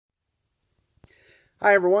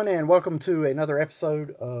Hi, everyone, and welcome to another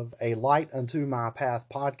episode of A Light Unto My Path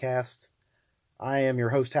podcast. I am your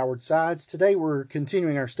host, Howard Sides. Today we're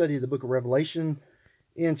continuing our study of the book of Revelation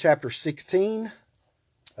in chapter 16.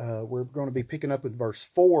 We're going to be picking up with verse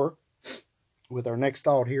 4 with our next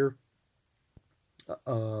thought here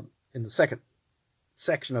in the second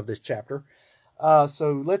section of this chapter.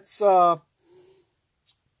 So let's, I'll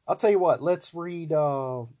tell you what, let's read,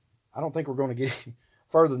 I don't think we're going to get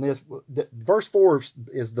further than this. Verse 4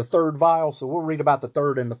 is the third vial, so we'll read about the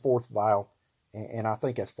third and the fourth vial, and I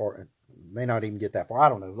think that's far, may not even get that far. I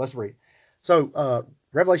don't know. Let's read. So,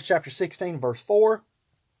 Revelation chapter 16, verse 4,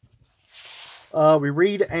 we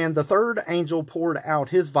read, "And the third angel poured out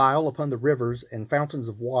his vial upon the rivers and fountains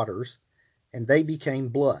of waters, and they became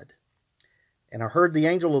blood. And I heard the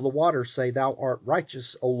angel of the waters say, Thou art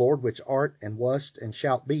righteous, O Lord, which art, and wast, and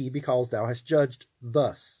shalt be, because thou hast judged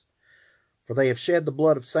thus. For they have shed the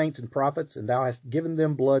blood of saints and prophets, and thou hast given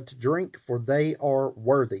them blood to drink, for they are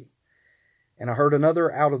worthy. And I heard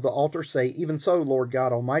another out of the altar say, Even so, Lord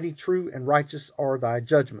God Almighty, true and righteous are thy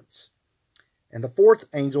judgments. And the fourth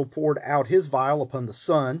angel poured out his vial upon the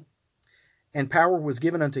sun, and power was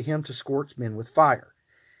given unto him to scorch men with fire.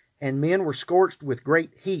 And men were scorched with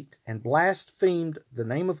great heat, and blasphemed the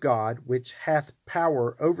name of God, which hath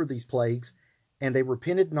power over these plagues, and they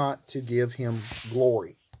repented not to give him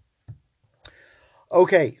glory."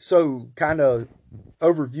 Okay, so kind of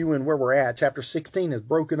overviewing where we're at, chapter 16 is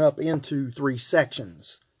broken up into three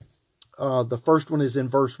sections. The first one is in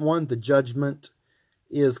verse 1, the judgment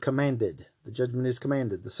is commanded. The judgment is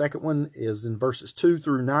commanded. The second one is in verses 2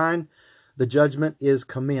 through 9, the judgment is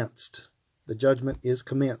commenced. The judgment is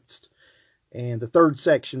commenced. And the third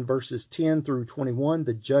section, verses 10 through 21,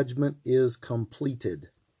 the judgment is completed.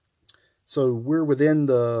 So we're within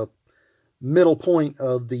the middle point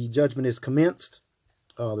of the judgment is commenced.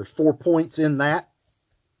 There's 4 points in that.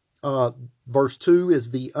 Verse 2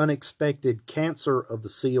 is the unexpected cancer of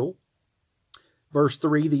the seal. Verse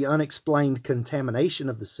 3, the unexplained contamination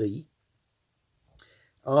of the sea.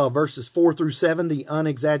 Verses 4 through 7, the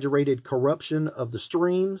unexaggerated corruption of the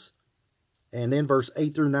streams. And then verse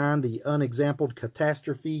 8 through 9, the unexampled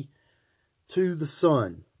catastrophe to the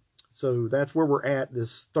sun. So that's where we're at,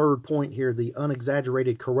 this third point here, the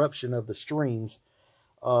unexaggerated corruption of the streams,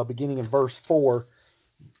 beginning in verse 4.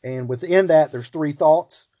 And within that, there's three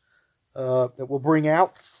thoughts that we'll bring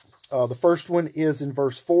out. The first one is in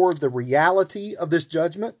verse 4, the reality of this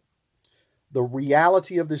judgment. The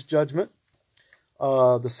reality of this judgment.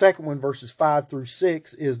 The second one, verses 5 through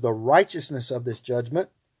 6, is the righteousness of this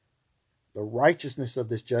judgment. The righteousness of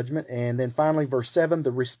this judgment. And then finally, verse 7,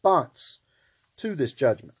 the response to this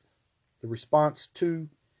judgment. The response to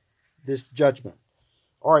this judgment.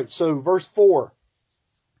 All right, so verse 4.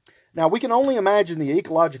 Now, we can only imagine the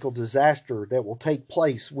ecological disaster that will take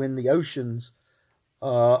place when the oceans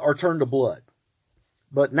are turned to blood.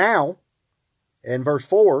 But now, in verse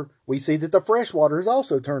 4, we see that the fresh water is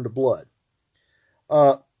also turned to blood.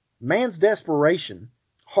 Man's desperation,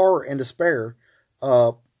 horror, and despair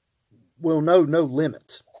will know no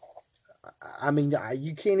limit. I mean,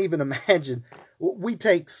 you can't even imagine. We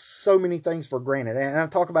take so many things for granted, and I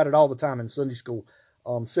talk about it all the time in Sunday school.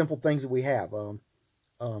 Simple things that we have.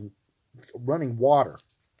 Running water.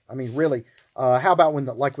 I mean, really, how about when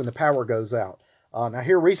the power goes out? Now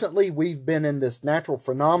here recently, we've been in this natural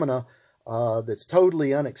phenomena that's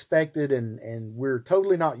totally unexpected, and we're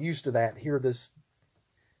totally not used to that here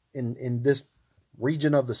in this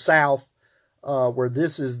region of the South, where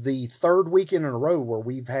this is the third weekend in a row where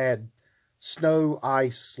we've had snow,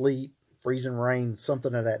 ice, sleet, freezing rain,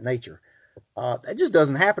 something of that nature. That just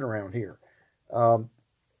doesn't happen around here.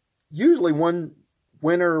 Usually one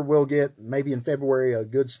winter we'll get, maybe in February, a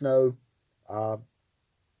good snow.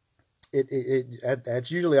 That's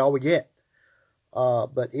usually all we get.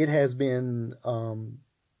 But it has been,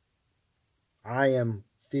 I am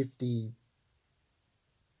 52.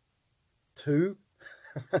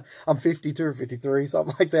 I'm 52 or 53,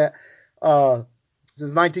 something like that.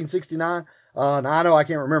 Since 1969. Now I know I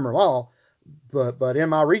can't remember them all, but in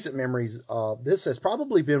my recent memories, this has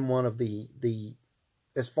probably been one of the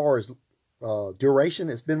as far as duration,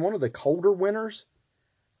 it's been one of the colder winters,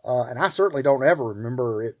 and I certainly don't ever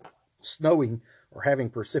remember it snowing or having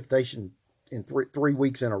precipitation in three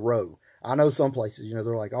weeks in a row. I know some places,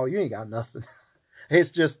 they're like, "Oh, you ain't got nothing." It's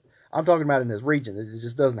just, I'm talking about in this region. It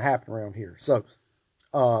just doesn't happen around here. So,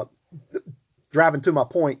 driving to my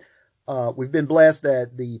point, we've been blessed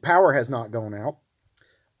that the power has not gone out.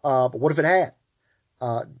 But what if it had?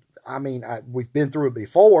 We've been through it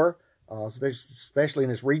before. Especially in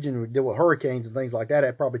this region, we deal with hurricanes and things like that.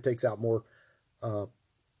 It probably takes out more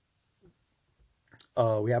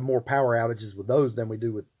We have more power outages with those than we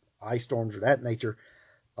do with ice storms or that nature.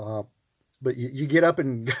 But you get up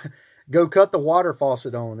and go cut the water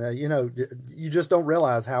faucet on. You just don't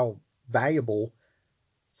realize how valuable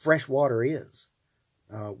fresh water is.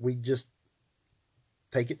 We just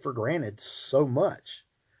take it for granted so much.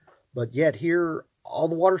 But yet here, all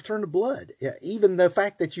the water's turned to blood. Even the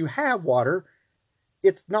fact that you have water,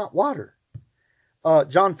 it's not water.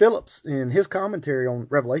 John Phillips, in his commentary on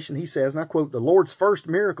Revelation, he says, and I quote, "The Lord's first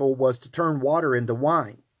miracle was to turn water into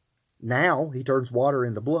wine. Now he turns water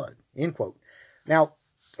into blood," end quote. Now,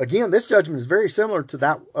 again, this judgment is very similar to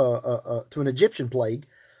that to an Egyptian plague.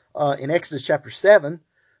 In Exodus chapter 7,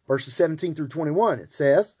 verses 17 through 21, it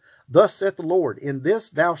says, "Thus saith the Lord, in this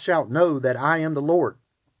thou shalt know that I am the Lord.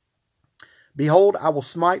 Behold, I will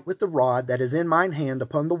smite with the rod that is in mine hand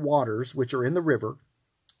upon the waters which are in the river,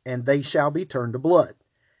 and they shall be turned to blood.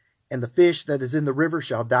 And the fish that is in the river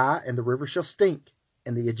shall die, and the river shall stink,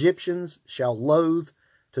 and the Egyptians shall loathe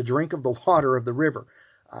to drink of the water of the river."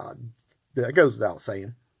 That goes without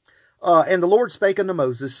saying. "And the Lord spake unto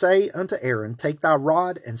Moses, say unto Aaron, Take thy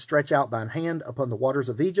rod, and stretch out thine hand upon the waters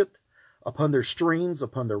of Egypt, upon their streams,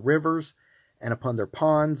 upon their rivers, and upon their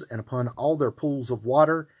ponds, and upon all their pools of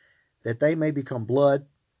water, that they may become blood,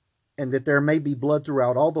 and that there may be blood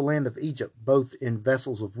throughout all the land of Egypt, both in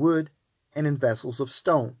vessels of wood and in vessels of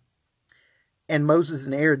stone. And Moses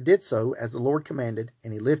and Aaron did so, as the Lord commanded,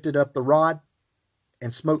 and he lifted up the rod,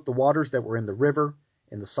 and smote the waters that were in the river,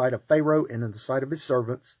 in the sight of Pharaoh, and in the sight of his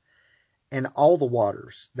servants, and all the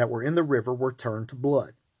waters that were in the river were turned to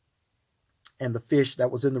blood. And the fish that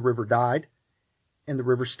was in the river died, and the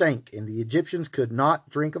river stank, and the Egyptians could not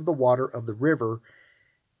drink of the water of the river,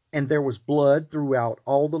 and there was blood throughout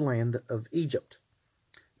all the land of Egypt."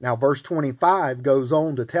 Now, verse 25 goes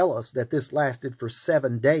on to tell us that this lasted for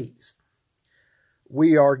 7 days.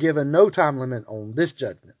 We are given no time limit on this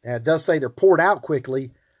judgment. Now, it does say they're poured out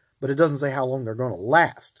quickly, but it doesn't say how long they're going to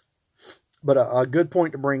last. But a good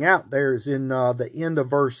point to bring out there is in the end of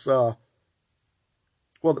verse, I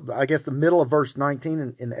guess the middle of verse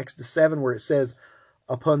 19 in Exodus 7, where it says,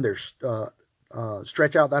 "Upon their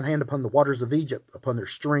stretch out thine hand upon the waters of Egypt, upon their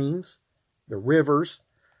streams, their rivers,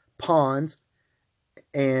 ponds,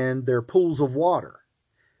 and their pools of water."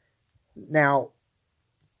 Now,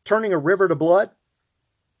 turning a river to blood,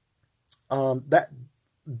 that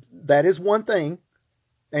is one thing.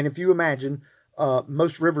 And if you imagine,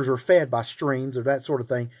 most rivers are fed by streams or that sort of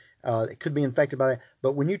thing. It could be infected by that.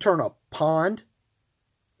 But when you turn a pond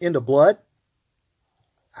into blood,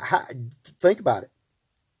 think about it.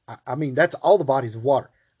 I mean, that's all the bodies of water.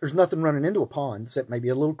 There's nothing running into a pond except maybe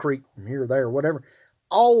a little creek from here or there or whatever.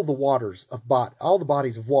 All the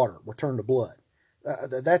bodies of water were turned to blood.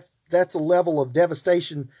 That's a level of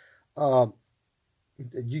devastation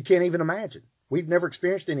you can't even imagine. We've never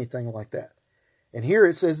experienced anything like that. And here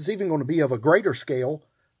it says it's even going to be of a greater scale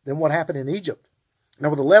than what happened in Egypt. Now,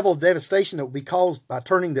 with the level of devastation that will be caused by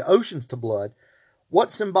turning the oceans to blood,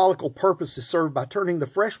 what symbolical purpose is served by turning the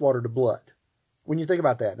fresh water to blood? When you think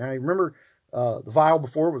about that. Now, you remember the vial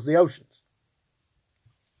before was the oceans.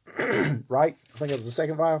 Right? I think it was the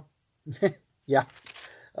second vial. Yeah.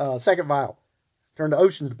 Second vial. Turned the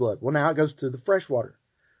oceans to blood. Well, now it goes to the fresh water.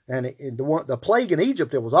 And the plague in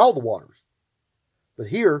Egypt, it was all the waters. But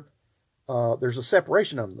here, there's a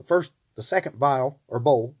separation of them. The second vial or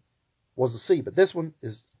bowl was the sea. But this one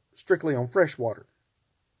is strictly on fresh water.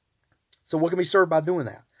 So what can be served by doing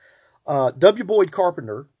that? W. Boyd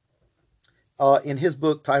Carpenter, in his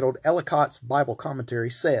book titled Ellicott's Bible Commentary,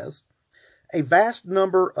 says, "A vast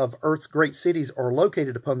number of Earth's great cities are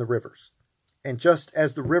located upon the rivers, and just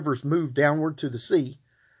as the rivers move downward to the sea,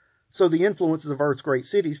 so the influences of Earth's great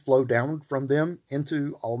cities flow downward from them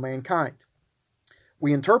into all mankind.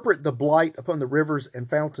 We interpret the blight upon the rivers and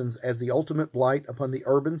fountains as the ultimate blight upon the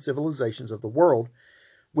urban civilizations of the world,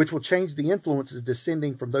 which will change the influences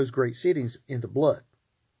descending from those great cities into blood.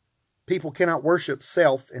 People cannot worship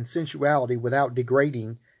self and sensuality without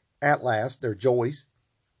degrading, at last, their joys,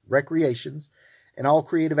 recreations, and all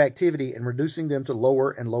creative activity and reducing them to lower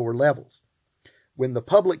and lower levels. When the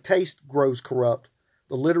public taste grows corrupt,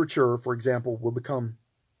 the literature, for example, will become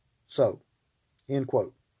so." End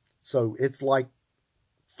quote. So it's like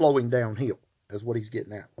flowing downhill, is what he's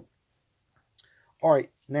getting at. All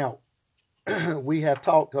right, now we have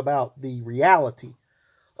talked about the reality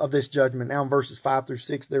of this judgment. Now in verses 5 through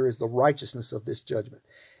 6, there is the righteousness of this judgment.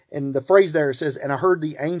 And the phrase there says, "And I heard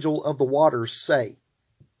the angel of the waters say."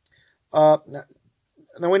 Now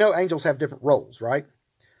we know angels have different roles, right?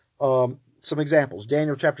 Some examples.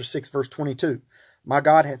 Daniel chapter 6, verse 22. "My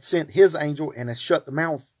God hath sent his angel and hath shut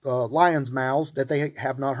the lions' mouths, that they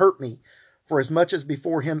have not hurt me. For as much as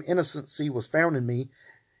before him innocency was found in me,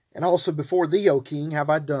 and also before thee, O king, have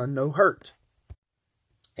I done no hurt.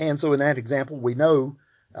 And so in that example, we know,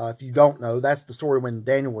 if you don't know, that's the story when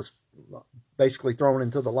Daniel was basically thrown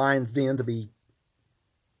into the lion's den to be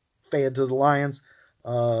fed to the lions.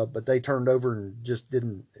 But they turned over and just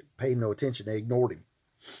didn't pay no attention. They ignored him.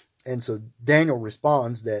 And so Daniel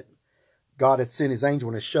responds that God had sent his angel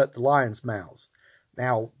and has shut the lions' mouths.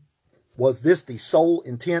 Now, was this the sole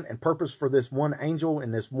intent and purpose for this one angel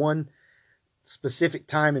in this one specific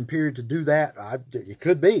time and period to do that? It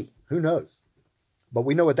could be. Who knows? But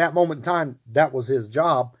we know at that moment in time, that was his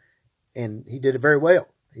job, and he did it very well.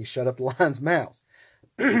 He shut up the lions' mouths.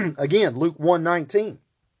 Again, Luke 1:19.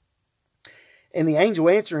 And the angel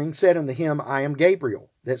answering said unto him, I am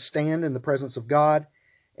Gabriel, that stand in the presence of God,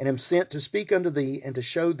 and am sent to speak unto thee and to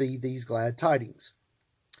show thee these glad tidings.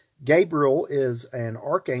 Gabriel is an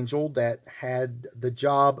archangel that had the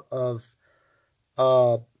job of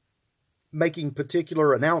making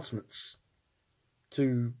particular announcements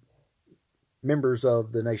to members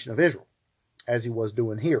of the nation of Israel, as he was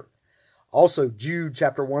doing here. Also, Jude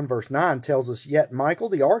chapter 1 verse 9 tells us, Yet Michael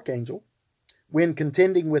the archangel, when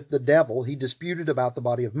contending with the devil, he disputed about the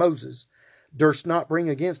body of Moses, durst not bring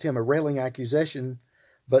against him a railing accusation,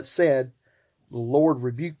 but said, The Lord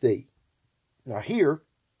rebuke thee. Now here,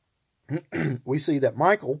 we see that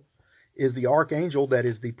Michael is the archangel that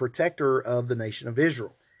is the protector of the nation of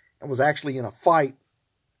Israel, and was actually in a fight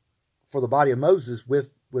for the body of Moses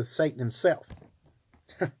with Satan himself.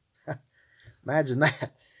 Imagine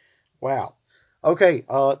that. Wow. Okay,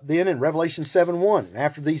 then in Revelation 7:1,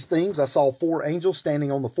 after these things I saw 4 angels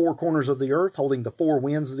standing on the 4 corners of the earth, holding the 4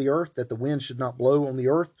 winds of the earth, that the wind should not blow on the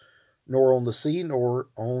earth, nor on the sea, nor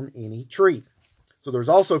on any tree. So there's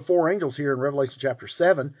also 4 angels here in Revelation chapter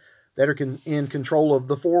 7 that are in control of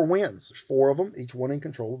the 4 winds. There's 4 of them, each one in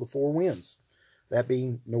control of the 4 winds. That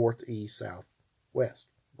being north, east, south, west,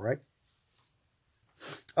 right?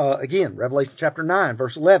 Again, Revelation chapter 9,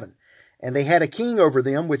 verse 11. And they had a king over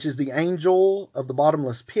them, which is the angel of the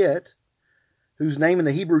bottomless pit, whose name in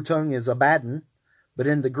the Hebrew tongue is Abaddon, but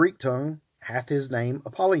in the Greek tongue hath his name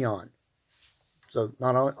Apollyon. So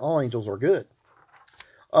not all angels are good.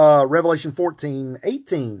 Revelation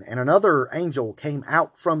 14:18. And another angel came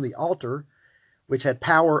out from the altar, which had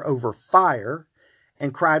power over fire,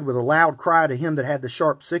 and cried with a loud cry to him that had the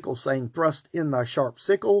sharp sickle, saying, Thrust in thy sharp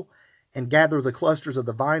sickle, and gather the clusters of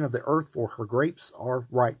the vine of the earth, for her grapes are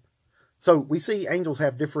ripe. So we see angels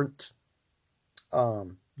have different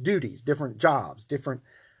duties, different jobs, different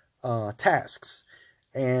tasks.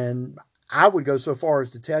 And I would go so far as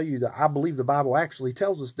to tell you that I believe the Bible actually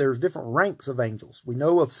tells us there's different ranks of angels. We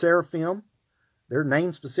know of seraphim, they're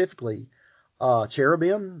named specifically.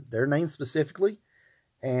 Cherubim, they're named specifically.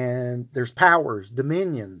 And there's powers,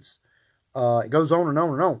 dominions. It goes on and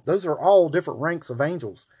on and on. Those are all different ranks of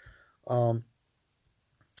angels. And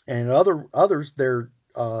others,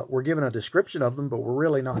 we're given a description of them, but we're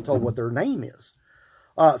really not told what their name is.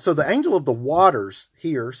 So the angel of the waters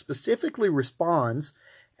here specifically responds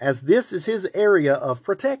as this is his area of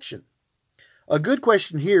protection. A good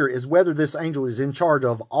question here is whether this angel is in charge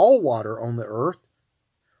of all water on the earth,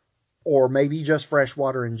 or maybe just fresh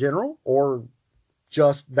water in general, or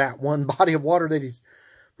just that one body of water that he's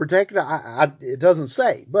protecting. It doesn't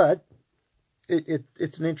say, but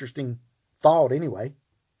it's an interesting thought anyway.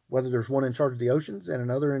 Whether there's one in charge of the oceans and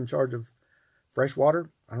another in charge of fresh water,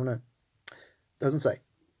 I don't know. Doesn't say.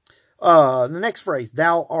 The next phrase,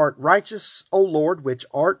 Thou art righteous, O Lord, which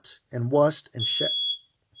art and wast and shall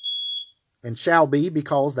be,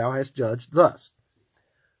 because thou hast judged thus.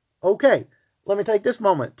 Okay, let me take this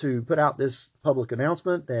moment to put out this public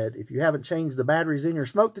announcement that if you haven't changed the batteries in your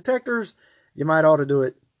smoke detectors, you might ought to do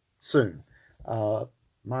it soon.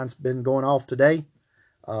 Mine's been going off today.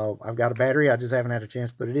 I've got a battery. I just haven't had a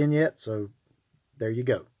chance to put it in yet. So there you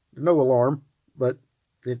go. No alarm, but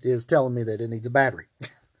it is telling me that it needs a battery.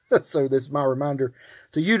 So this is my reminder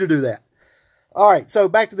to you to do that. All right. So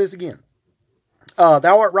back to this again.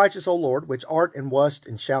 Thou art righteous, O Lord, which art and wast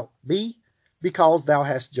and shalt be, because thou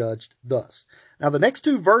hast judged thus. Now the next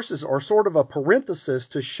 2 verses are sort of a parenthesis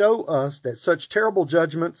to show us that such terrible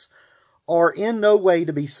judgments are in no way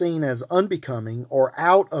to be seen as unbecoming or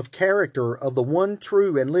out of character of the one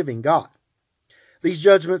true and living God. These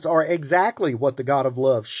judgments are exactly what the God of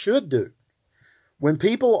love should do. When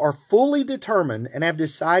people are fully determined and have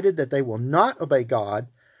decided that they will not obey God,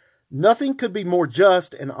 nothing could be more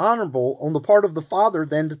just and honorable on the part of the Father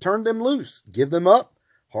than to turn them loose, give them up,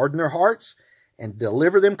 harden their hearts, and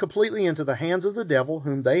deliver them completely into the hands of the devil,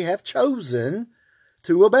 whom they have chosen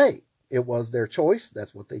to obey. It was their choice.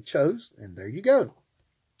 That's what they chose. And there you go.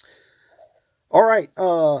 All right.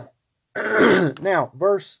 Now,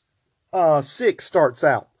 verse 6 starts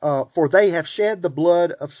out, for they have shed the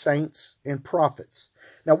blood of saints and prophets.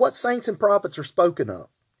 Now, what saints and prophets are spoken of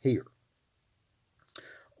here?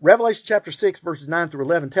 Revelation chapter 6, verses 9 through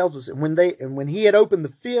 11 tells us, and when he had opened the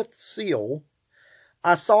fifth seal,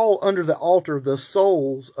 I saw under the altar the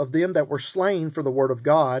souls of them that were slain for the word of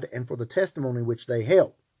God and for the testimony which they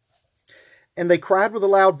held. And they cried with a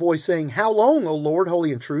loud voice, saying, How long, O Lord,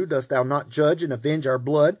 holy and true, dost thou not judge and avenge our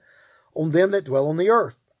blood on them that dwell on the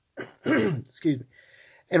earth? Excuse me.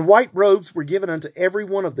 And white robes were given unto every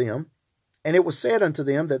one of them, and it was said unto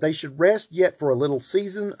them that they should rest yet for a little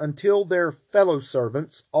season until their fellow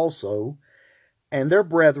servants also, and their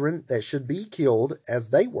brethren that should be killed as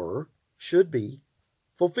they were, should be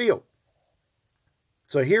fulfilled.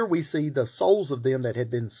 So here we see the souls of them that had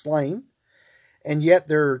been slain, and yet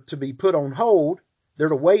they're to be put on hold. They're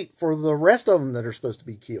to wait for the rest of them that are supposed to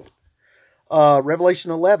be killed. Revelation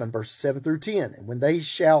 11, verses 7 through 10. And when they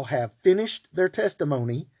shall have finished their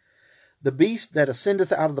testimony, the beast that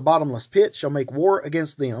ascendeth out of the bottomless pit shall make war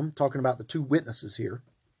against them, talking about the two witnesses here,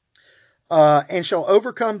 and shall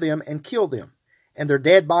overcome them and kill them. And their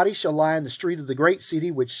dead bodies shall lie in the street of the great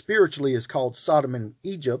city, which spiritually is called Sodom and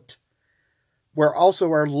Egypt, where also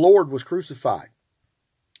our Lord was crucified.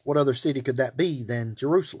 What other city could that be than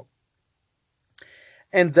Jerusalem?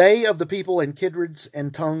 And they of the people and kindreds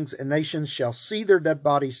and tongues and nations shall see their dead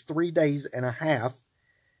bodies 3 days and a half,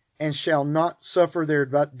 and shall not suffer their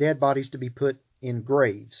dead bodies to be put in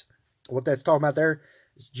graves. What that's talking about there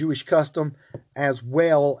is Jewish custom as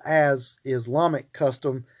well as Islamic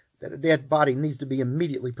custom, that a dead body needs to be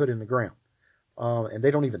immediately put in the ground. And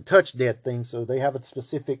they don't even touch dead things, so they have a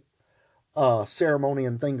specific ceremony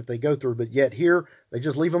and thing that they go through, but yet here they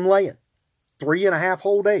just leave them laying 3.5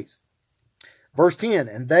 whole days. Verse 10,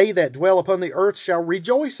 and they that dwell upon the earth shall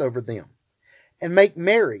rejoice over them and make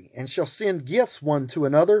merry, and shall send gifts one to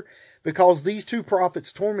another, because these two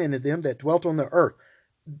prophets tormented them that dwelt on the earth.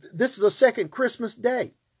 This is a second Christmas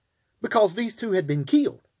day, because these two had been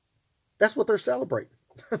killed. That's what they're celebrating.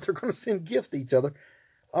 They're going to send gifts to each other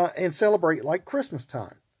and celebrate like Christmas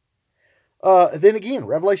time. Then again,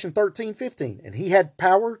 Revelation 13:15. And he had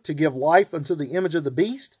power to give life unto the image of the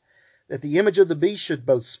beast, that the image of the beast should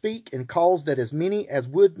both speak and cause that as many as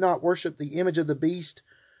would not worship the image of the beast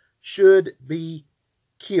should be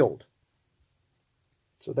killed.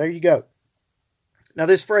 So there you go. Now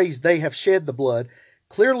this phrase, they have shed the blood,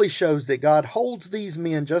 clearly shows that God holds these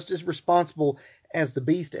men just as responsible as the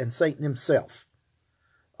beast and Satan himself.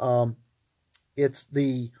 It's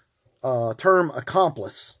the term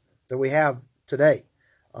accomplice that we have today.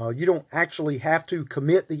 You don't actually have to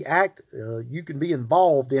commit the act. You can be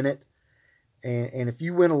involved in it. And if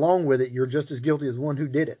you went along with it, you're just as guilty as the one who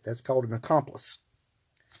did it. That's called an accomplice.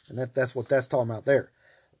 And that's what that's talking about there.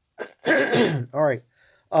 All right.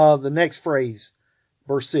 The next phrase,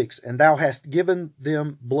 verse 6. And thou hast given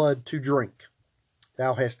them blood to drink.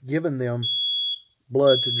 Thou hast given them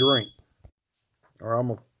blood to drink. All right, I'm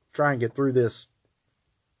going to try and get through this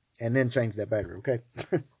and then change that battery, okay?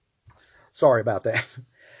 Sorry about that.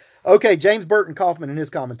 Okay, James Burton Kaufman in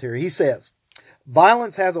his commentary, he says,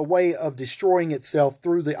 violence has a way of destroying itself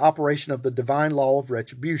through the operation of the divine law of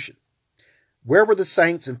retribution. Where were the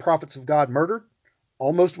saints and prophets of God murdered?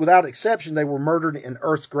 Almost without exception, they were murdered in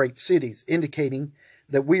earth's great cities, indicating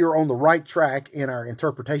that we are on the right track in our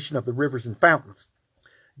interpretation of the rivers and fountains.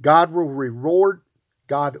 God will reward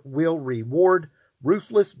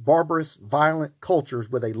ruthless, barbarous, violent cultures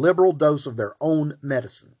with a liberal dose of their own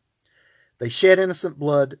medicine. They shed innocent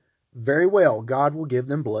blood. Very well, God will give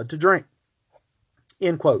them blood to drink.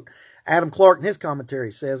 End quote. Adam Clarke in his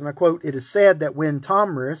commentary says, and I quote, it is said that when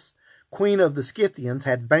Tomris, queen of the Scythians,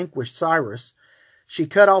 had vanquished Cyrus, she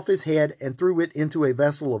cut off his head and threw it into a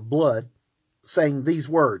vessel of blood, saying these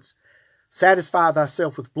words, satisfy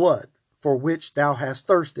thyself with blood, for which thou hast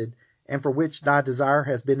thirsted, and for which thy desire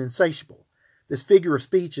has been insatiable. This figure of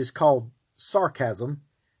speech is called sarcasm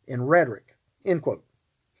in rhetoric. End quote.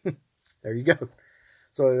 There you go.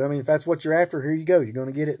 So, I mean, if that's what you're after, here you go. You're going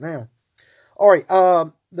to get it now. All right.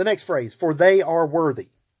 The next phrase, for they are worthy.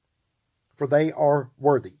 For they are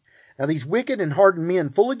worthy. Now, these wicked and hardened men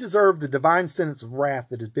fully deserve the divine sentence of wrath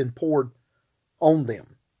that has been poured on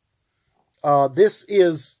them. This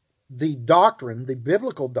is the doctrine, the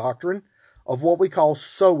biblical doctrine of what we call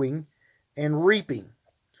sowing and reaping.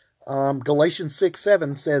 Galatians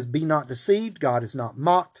 6:7 says, be not deceived, God is not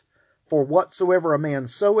mocked. For whatsoever a man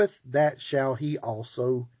soweth, that shall he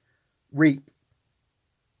also reap.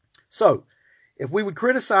 So, if we would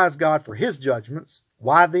criticize God for his judgments,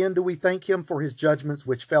 why then do we thank him for his judgments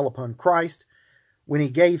which fell upon Christ, when he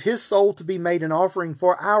gave his soul to be made an offering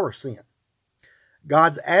for our sin.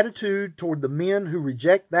 God's attitude toward the men who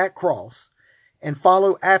reject that cross and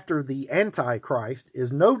follow after the Antichrist is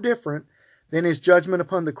no different than his judgment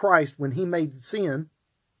upon the Christ when he made sin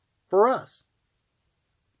for us.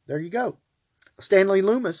 There you go. Stanley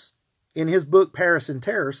Loomis, in his book Paris in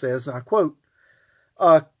Terror, says, and I quote,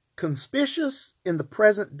 "Conspicuous in the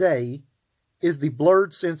present day is the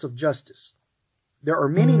blurred sense of justice. There are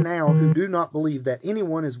many now who do not believe that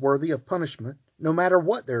anyone is worthy of punishment, no matter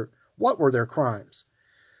what were their crimes.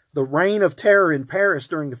 The reign of terror in Paris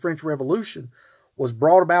during the French Revolution was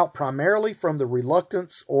brought about primarily from the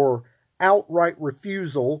reluctance or outright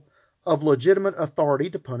refusal of legitimate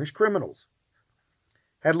authority to punish criminals.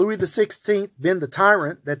 Had Louis XVI been the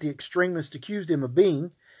tyrant that the extremists accused him of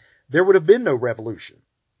being, there would have been no revolution.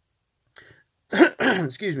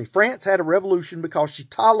 Excuse me. France had a revolution because she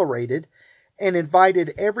tolerated and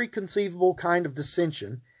invited every conceivable kind of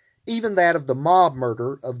dissension, even that of the mob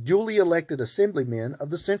murder of duly elected assemblymen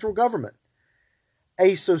of the central government.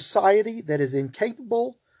 A society that is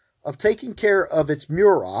incapable of taking care of its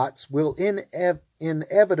murats will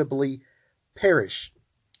inevitably perish."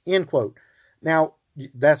 End quote. Now,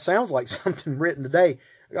 that sounds like something written today.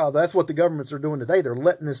 That's what the governments are doing today. They're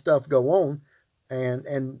letting this stuff go on,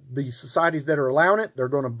 and the societies that are allowing it, they're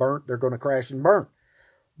going to crash and burn.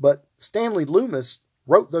 But Stanley Loomis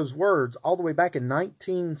wrote those words all the way back in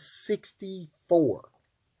 1964.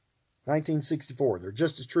 1964. They're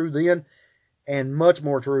just as true then and much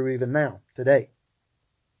more true even now, today.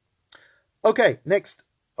 Okay, next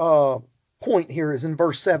point here is in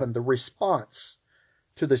verse 7, the response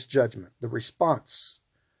to this judgment. The response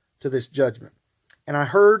to this judgment. "And I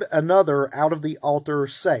heard another out of the altar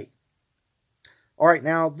say." All right,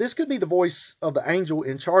 now this could be the voice of the angel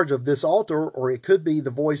in charge of this altar, or it could be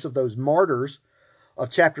the voice of those martyrs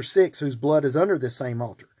of chapter 6 whose blood is under this same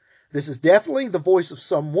altar. This is definitely the voice of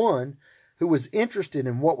someone who was interested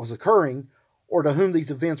in what was occurring or to whom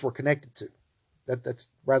these events were connected to. That's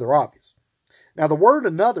rather obvious. Now, the word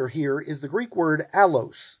another here is the Greek word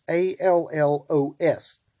allos,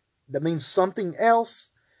 A-L-L-O-S. That means something else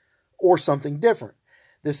or something different.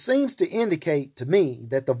 This seems to indicate to me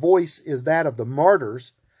that the voice is that of the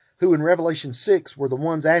martyrs who in Revelation 6 were the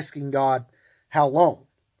ones asking God, how long?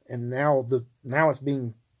 And now it's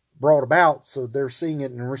being brought about, so they're seeing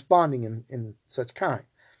it and responding in such kind.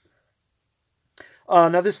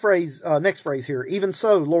 Now this phrase, next phrase here, "Even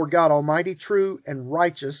so, Lord God Almighty, true and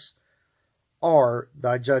righteous are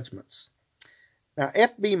thy judgments." Now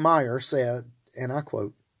F.B. Meyer said, and I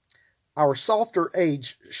quote, "Our softer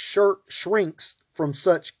age shrinks from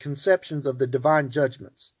such conceptions of the divine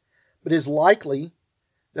judgments, but it is likely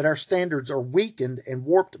that our standards are weakened and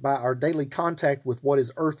warped by our daily contact with what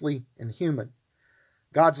is earthly and human.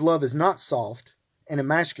 God's love is not soft and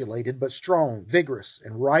emasculated, but strong, vigorous,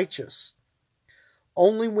 and righteous.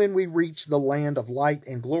 Only when we reach the land of light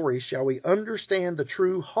and glory shall we understand the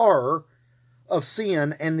true horror of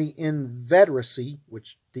sin and the inveteracy,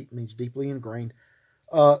 which means deeply ingrained,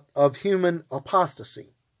 of human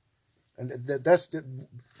apostasy." And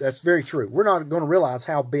that's very true. We're not going to realize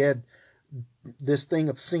how bad this thing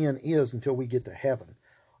of sin is until we get to heaven.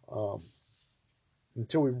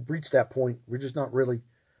 Until we reach that point, we're just not really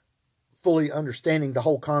fully understanding the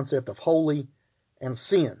whole concept of holy and of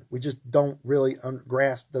sin. We just don't really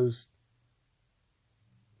grasp those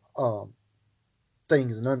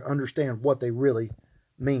things and understand what they really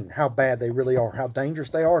mean, how bad they really are, how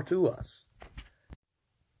dangerous they are to us.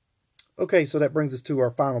 Okay, so that brings us to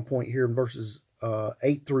our final point here in verses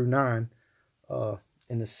 8 through 9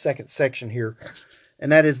 in the second section here,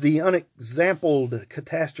 and that is the unexampled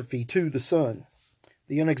catastrophe to the Son.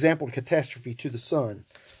 The unexampled catastrophe to the Son.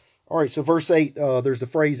 All right, so verse 8, there's the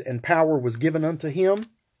phrase, "And power was given unto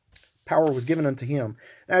him." Power was given unto him.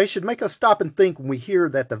 Now, it should make us stop and think when we hear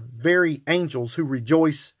that the very angels who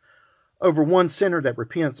rejoice over one sinner that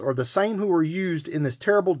repents are the same who are used in these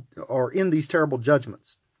terrible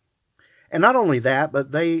judgments. And not only that,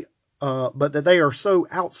 but that they are so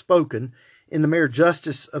outspoken in the mere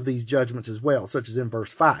justice of these judgments as well, such as in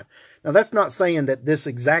verse 5. Now, that's not saying that this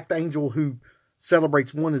exact angel who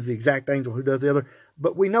celebrates one is the exact angel who does the other,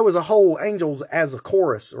 but we know as a whole, angels as a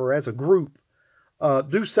chorus or as a group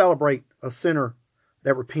do celebrate a sinner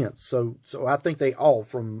that repents. So I think they all,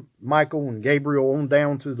 from Michael and Gabriel on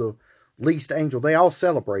down to the least angel, they all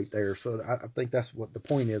celebrate there. So I think that's what the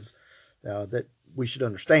point is that we should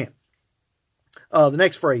understand. The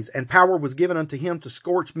next phrase, "And power was given unto him to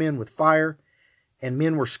scorch men with fire, and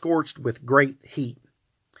men were scorched with great heat."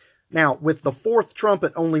 Now, with the fourth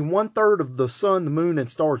trumpet, only 1/3 of the sun, the moon, and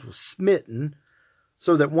stars was smitten.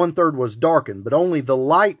 so that 1/3 was darkened, but only the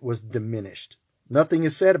light was diminished. Nothing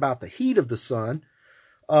is said about the heat of the sun.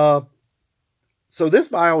 So this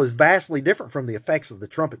vial is vastly different from the effects of the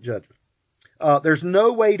trumpet judgment. There's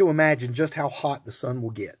no way to imagine just how hot the sun will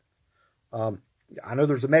get. I know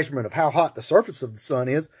there's a measurement of how hot the surface of the sun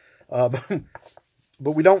is, but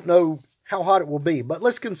we don't know how hot it will be. But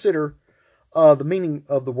let's consider the meaning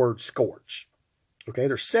of the word scorch. Okay,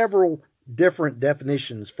 there's several different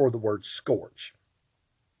definitions for the word scorch.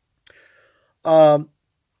 The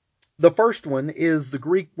first one is the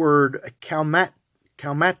Greek word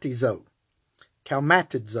kaumatizo,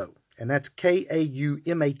 and that's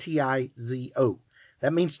Kaumatizo.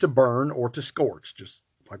 That means to burn or to scorch, just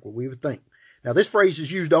like what we would think. Now, this phrase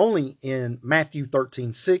is used only in Matthew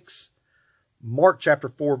 13:6, Mark chapter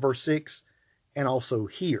 4, verse 6, and also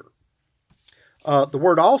here. The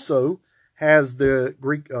word also has the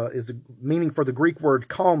Greek is the meaning for the Greek word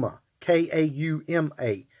kauma,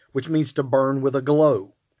 Kauma, which means to burn with a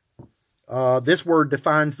glow. This word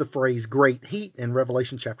defines the phrase great heat in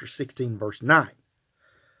Revelation chapter 16, verse 9.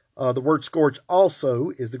 The word scorch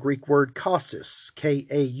also is the Greek word kausis,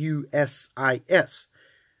 Kausis,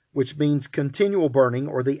 which means continual burning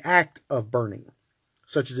or the act of burning,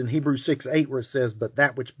 such as in Hebrews 6:8, where it says, "But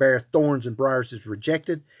that which beareth thorns and briars is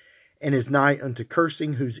rejected, and is nigh unto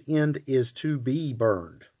cursing, whose end is to be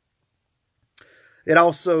burned." It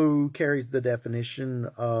also carries the definition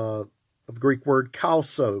of the Greek word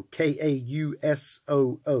kauso,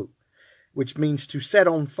 Kausoo, which means to set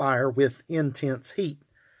on fire with intense heat.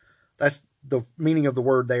 That's the meaning of the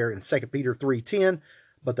word there in 2 Peter 3:10.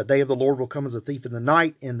 "But the day of the Lord will come as a thief in the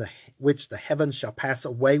night, in which the heavens shall pass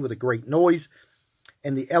away with a great noise,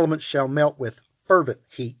 and the elements shall melt with fervent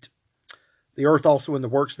heat. The earth also and the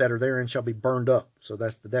works that are therein shall be burned up." So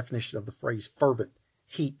that's the definition of the phrase fervent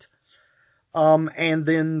heat. And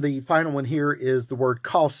then the final one here is the word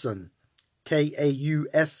kauson, Kauson,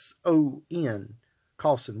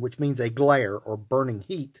 kauson, which means a glare or burning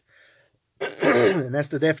heat. And that's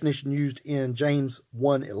the definition used in James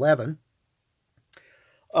 1:11.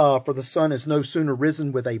 "For the sun is no sooner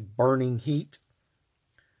risen with a burning heat,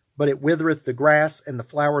 but it withereth the grass, and the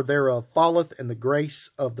flower thereof falleth, and the grace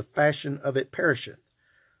of the fashion of it perisheth.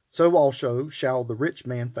 So also shall the rich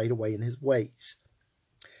man fade away in his ways."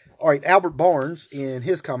 All right, Albert Barnes, in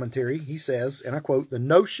his commentary, he says, and I quote, "The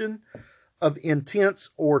notion of intense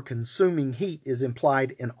or consuming heat is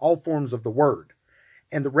implied in all forms of the word,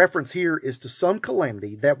 and the reference here is to some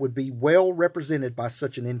calamity that would be well represented by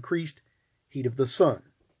such an increased heat of the sun."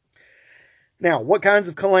 Now, what kinds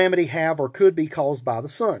of calamity have or could be caused by the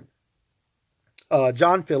sun?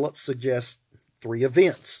 John Phillips suggests 3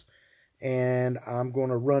 events, and I'm going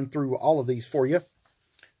to run through all of these for you.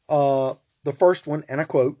 The first one, and I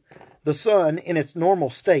quote, "The sun, in its normal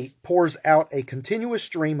state, pours out a continuous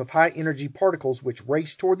stream of high-energy particles which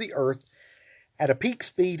race toward the earth at a peak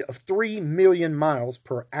speed of 3 million miles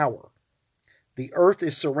per hour. The earth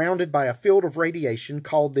is surrounded by a field of radiation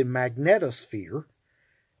called the magnetosphere,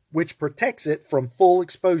 which protects it from full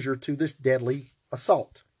exposure to this deadly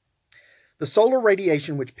assault. The solar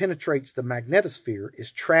radiation which penetrates the magnetosphere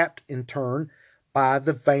is trapped in turn by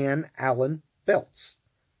the Van Allen belts.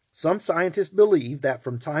 Some scientists believe that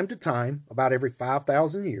from time to time, about every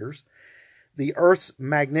 5,000 years, the Earth's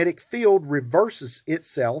magnetic field reverses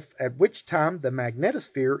itself, at which time the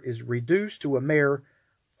magnetosphere is reduced to a mere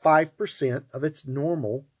 5% of its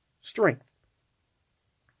normal strength.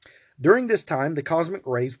 During this time, the cosmic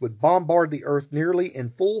rays would bombard the Earth nearly in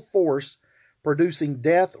full force, producing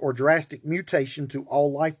death or drastic mutation to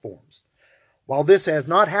all life forms. While this has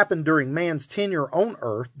not happened during man's tenure on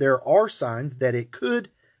Earth, there are signs that it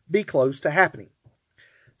could be close to happening.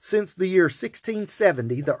 Since the year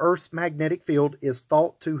 1670, the Earth's magnetic field is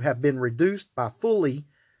thought to have been reduced by fully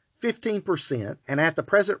 15%, and at the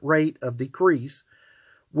present rate of decrease,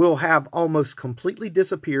 will have almost completely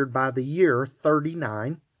disappeared by the year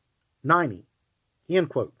 3990. End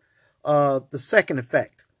quote. The second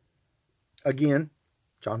effect, again,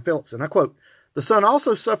 John Phillips, and I quote, "The sun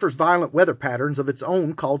also suffers violent weather patterns of its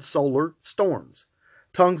own called solar storms.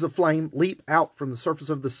 Tongues of flame leap out from the surface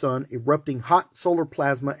of the sun, erupting hot solar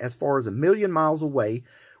plasma as far as 1,000,000 miles away,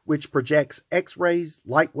 which projects X-rays,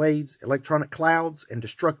 light waves, electronic clouds, and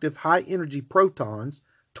destructive high-energy protons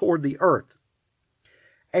toward the Earth.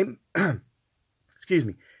 A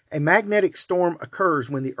magnetic storm occurs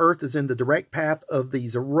when the Earth is in the direct path of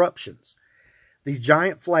these eruptions. These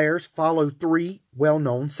giant flares follow 3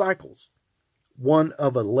 well-known cycles, one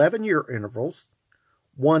of 11-year intervals,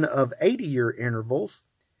 one of 80-year intervals,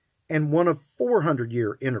 and one of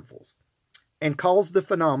 400-year intervals, and cause the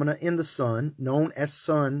phenomena in the sun known as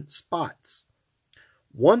sun spots.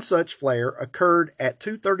 One such flare occurred at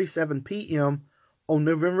 2:37 p.m. on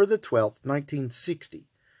November the 12th, 1960.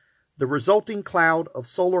 The resulting cloud of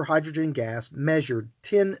solar hydrogen gas measured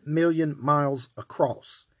 10 million miles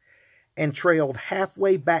across and trailed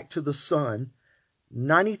halfway back to the sun,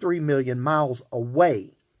 93 million miles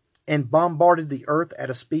away, and bombarded the Earth at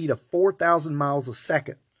a speed of 4,000 miles a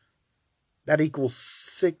second. That equals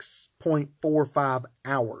 6.45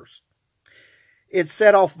 hours. It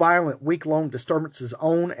set off violent week-long disturbances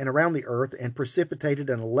on and around the Earth and precipitated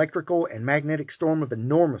an electrical and magnetic storm of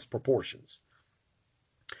enormous proportions.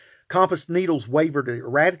 Compass needles wavered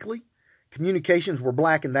erratically, communications were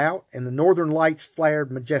blackened out, and the northern lights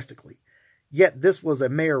flared majestically. Yet this was a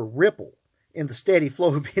mere ripple in the steady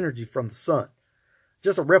flow of energy from the sun.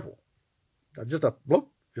 Just a ripple. Just a bloop,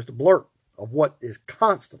 just a blur of what is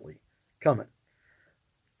constantly coming.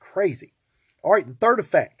 Crazy. All right, and third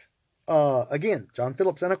effect. Again, John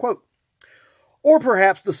Phillips, and I quote, "Or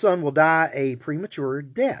perhaps the sun will die a premature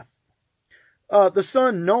death. The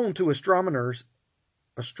sun, known to astronomers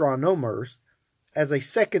as a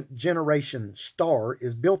second-generation star,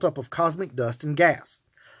 is built up of cosmic dust and gas.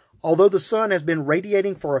 Although the sun has been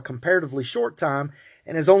radiating for a comparatively short time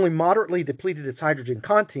and has only moderately depleted its hydrogen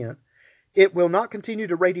content, it will not continue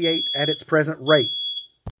to radiate at its present rate."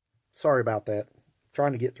 Sorry about that. I'm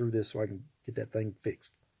trying to get through this so I can get that thing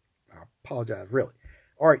fixed. I apologize, really.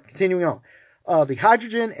 All right, continuing on. The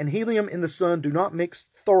hydrogen and helium in the sun do not mix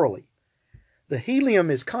thoroughly. The helium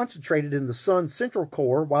is concentrated in the sun's central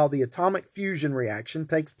core, while the atomic fusion reaction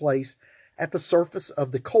takes place at the surface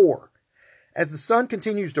of the core. As the sun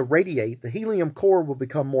continues to radiate, the helium core will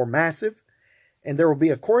become more massive, and there will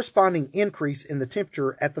be a corresponding increase in the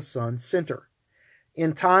temperature at the sun's center.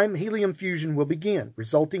 In time, helium fusion will begin,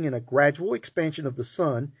 resulting in a gradual expansion of the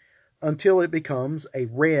sun until it becomes a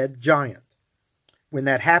red giant. When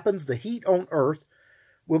that happens, the heat on Earth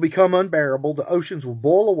will become unbearable, the oceans will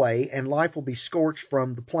boil away, and life will be scorched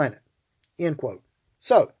from the planet. End quote.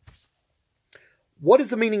 So, what is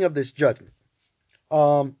the meaning of this judgment?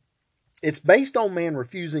 It's based on man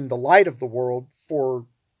refusing the light of the world for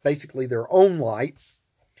basically their own light.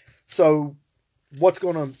 So, what's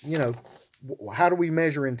going to, how do we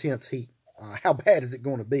measure intense heat? How bad is it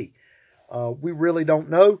going to be? We really don't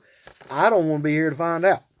know. I don't want to be here to find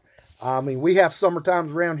out. I mean, we have summer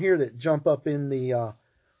times around here that jump up in the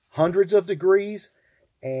hundreds of degrees,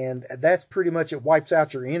 and that's pretty much, it wipes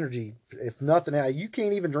out your energy. If nothing else, you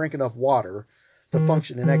can't even drink enough water to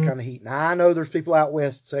function in that kind of heat. Now, I know there's people out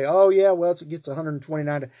west that say, oh yeah, well, it gets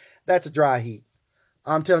 129. That's a dry heat.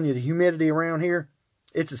 I'm telling you, the humidity around here,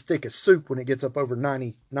 it's as thick as soup when it gets up over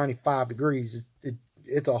 90, 95 degrees.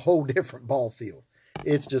 It's a whole different ball field.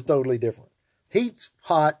 It's just totally different. Heat's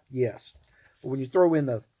hot, yes. But when you throw in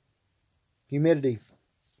the humidity,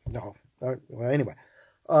 no. Well, anyway.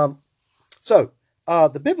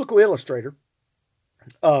 The Biblical Illustrator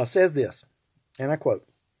says this, and I quote,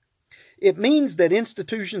 "It means that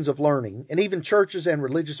institutions of learning and even churches and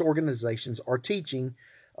religious organizations are teaching,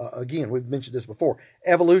 again, we've mentioned this before,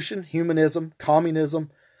 evolution, humanism, communism,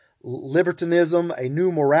 libertinism, a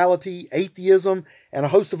new morality, atheism, and a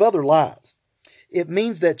host of other lies. It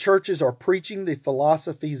means that churches are preaching the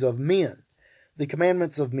philosophies of men, the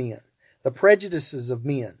commandments of men, the prejudices of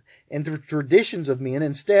men, and the traditions of men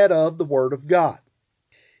instead of the Word of God.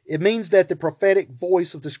 It means that the prophetic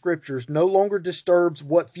voice of the Scriptures no longer disturbs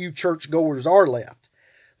what few churchgoers are left.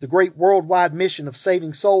 The great worldwide mission of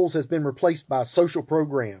saving souls has been replaced by social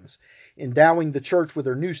programs, endowing the church with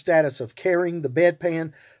her new status of carrying the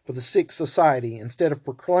bedpan for the sick society instead of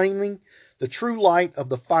proclaiming the true light of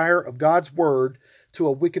the fire of God's Word to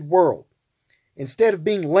a wicked world. Instead of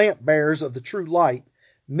being lamp bearers of the true light,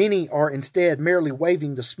 many are instead merely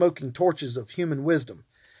waving the smoking torches of human wisdom."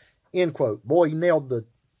 End quote. Boy, he nailed it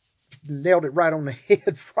right on the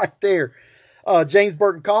head right there. James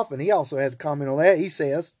Burton Kaufman, he also has a comment on that. He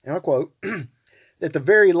says, and I quote, "that the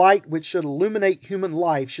very light which should illuminate human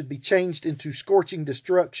life should be changed into scorching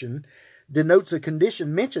destruction denotes a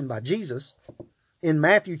condition mentioned by Jesus in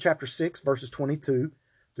Matthew chapter 6, verses 22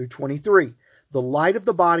 through 23. The light of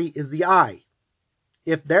the body is the eye.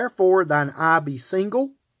 If therefore thine eye be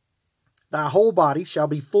single, thy whole body shall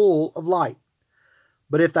be full of light.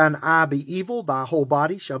 But if thine eye be evil, thy whole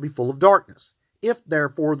body shall be full of darkness. If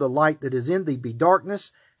therefore the light that is in thee be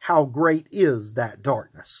darkness, how great is that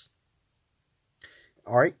darkness?"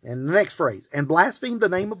 All right, and the next phrase, "and blasphemed the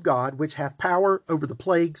name of God, which hath power over the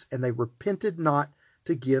plagues, and they repented not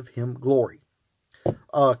to give him glory."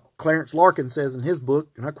 Clarence Larkin says in his book,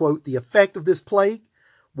 and I quote, "The effect of this plague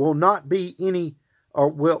will not be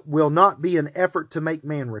will not be an effort to make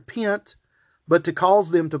man repent, but to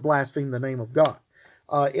cause them to blaspheme the name of God."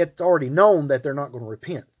 it's already known that they're not going to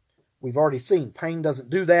repent. We've already seen pain doesn't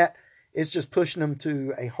do that. It's just pushing them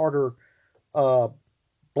to a harder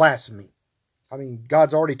blasphemy. I mean,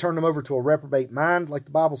 God's already turned them over to a reprobate mind, like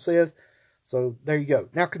the Bible says. So there you go.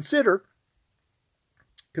 Now consider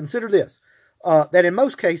this, that in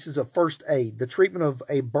most cases of first aid, the treatment of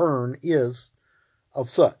a burn is of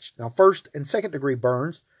such. Now, first and second degree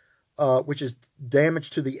burns, which is damage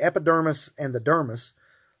to the epidermis and the dermis,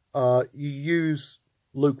 you use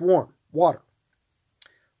lukewarm water.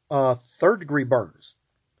 Third degree burns,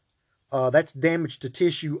 that's damage to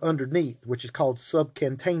tissue underneath, which is called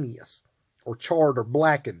subcutaneous, or charred or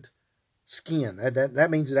blackened skin. That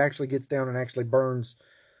means it actually gets down and actually burns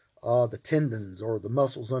the tendons or the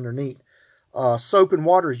muscles underneath. Soap and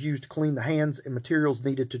water is used to clean the hands and materials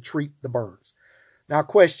needed to treat the burns. Now,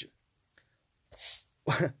 question.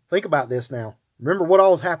 Think about this now. Remember what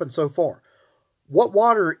all has happened so far. What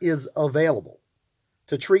water is available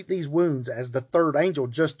to treat these wounds, as the third angel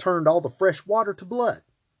just turned all the fresh water to blood?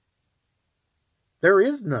 There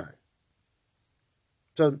is none.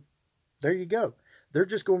 So there you go. They're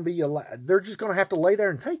just going to have to lay there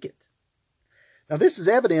and take it. Now, this is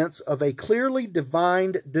evidence of a clearly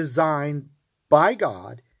divine design by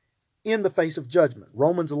God in the face of judgment.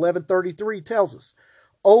 Romans 11:33 tells us,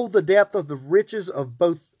 "Oh, the depth of the riches of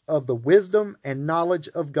both of the wisdom and knowledge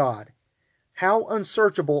of God. How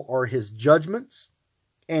unsearchable are his judgments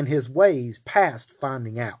and his ways past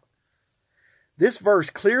finding out." This verse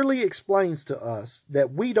clearly explains to us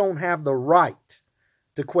that we don't have the right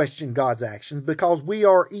to question God's actions because we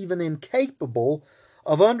are even incapable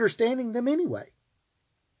of understanding them anyway.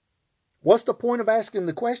 What's the point of asking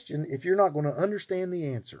the question if you're not going to understand the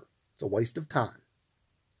answer? It's a waste of time.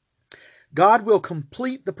 God will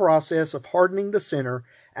complete the process of hardening the sinner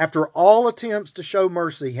after all attempts to show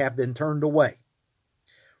mercy have been turned away.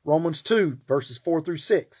 Romans 2, verses 4 through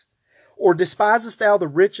 6. "Or despisest thou the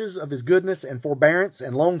riches of his goodness and forbearance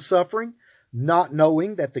and long-suffering, not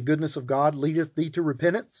knowing that the goodness of God leadeth thee to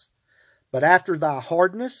repentance? But after thy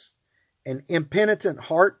hardness and impenitent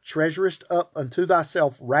heart treasurest up unto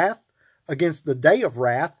thyself wrath against the day of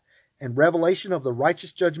wrath and revelation of the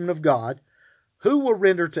righteous judgment of God, who will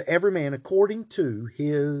render to every man according to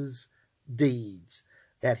his deeds."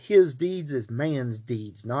 That his deeds is man's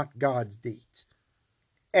deeds, not God's deeds.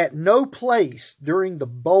 At no place during the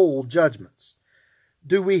bowl judgments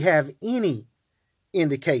do we have any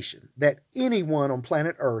indication that anyone on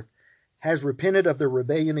planet Earth has repented of their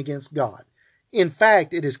rebellion against God. In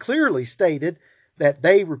fact, it is clearly stated that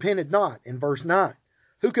they repented not in verse 9.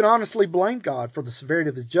 Who can honestly blame God for the severity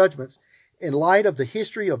of his judgments in light of the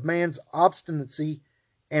history of man's obstinacy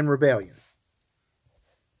and rebellion?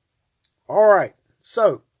 All right,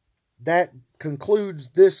 so that concludes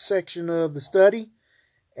this section of the study,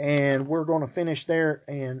 and we're going to finish there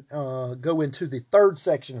and go into the third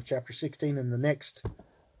section of chapter 16 in the next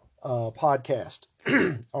podcast.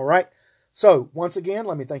 All right, so once again,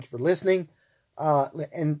 let me thank you for listening,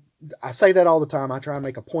 and I say that all the time. I try and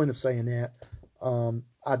make a point of saying that.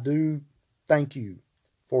 I do thank you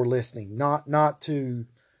for listening, not to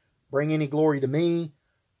bring any glory to me,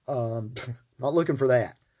 not looking for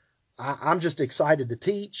that. I'm just excited to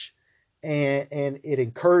teach, and it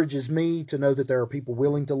encourages me to know that there are people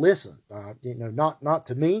willing to listen, not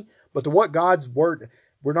to me, but to what God's word.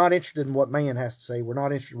 We're not interested in what man has to say. We're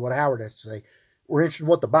not interested in what Howard has to say. We're interested in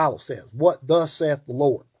what the Bible says, what thus saith the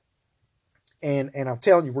Lord. And I'm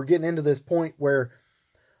telling you, we're getting into this point where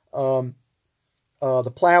the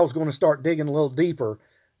plow is going to start digging a little deeper,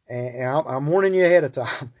 and I'm warning you ahead of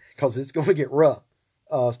time because it's going to get rough,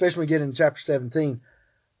 especially when we get into chapter 17.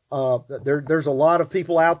 There's a lot of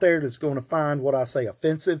people out there that's going to find what I say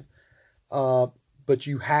offensive, but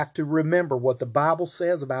you have to remember what the Bible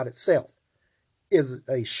says about itself is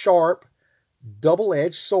a sharp,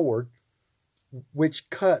 double-edged sword which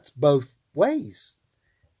cuts both ways.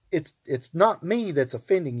 It's not me that's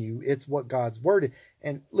offending you. It's what God's word is.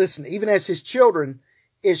 And listen, even as his children,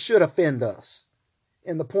 it should offend us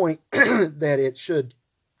in the point that it should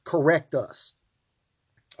correct us.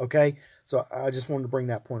 Okay? So I just wanted to bring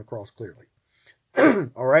that point across clearly.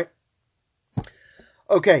 All right?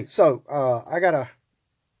 Okay, so I got to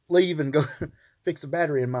leave and go fix the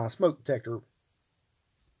battery in my smoke detector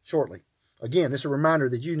shortly. Again, it's a reminder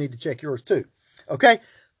that you need to check yours too. Okay?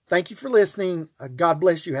 Thank you for listening. God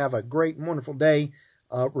bless you. Have a great and wonderful day.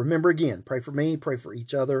 Remember again, pray for me, pray for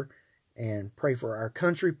each other, and pray for our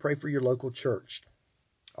country. Pray for your local church.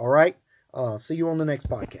 All right? See you on the next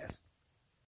podcast.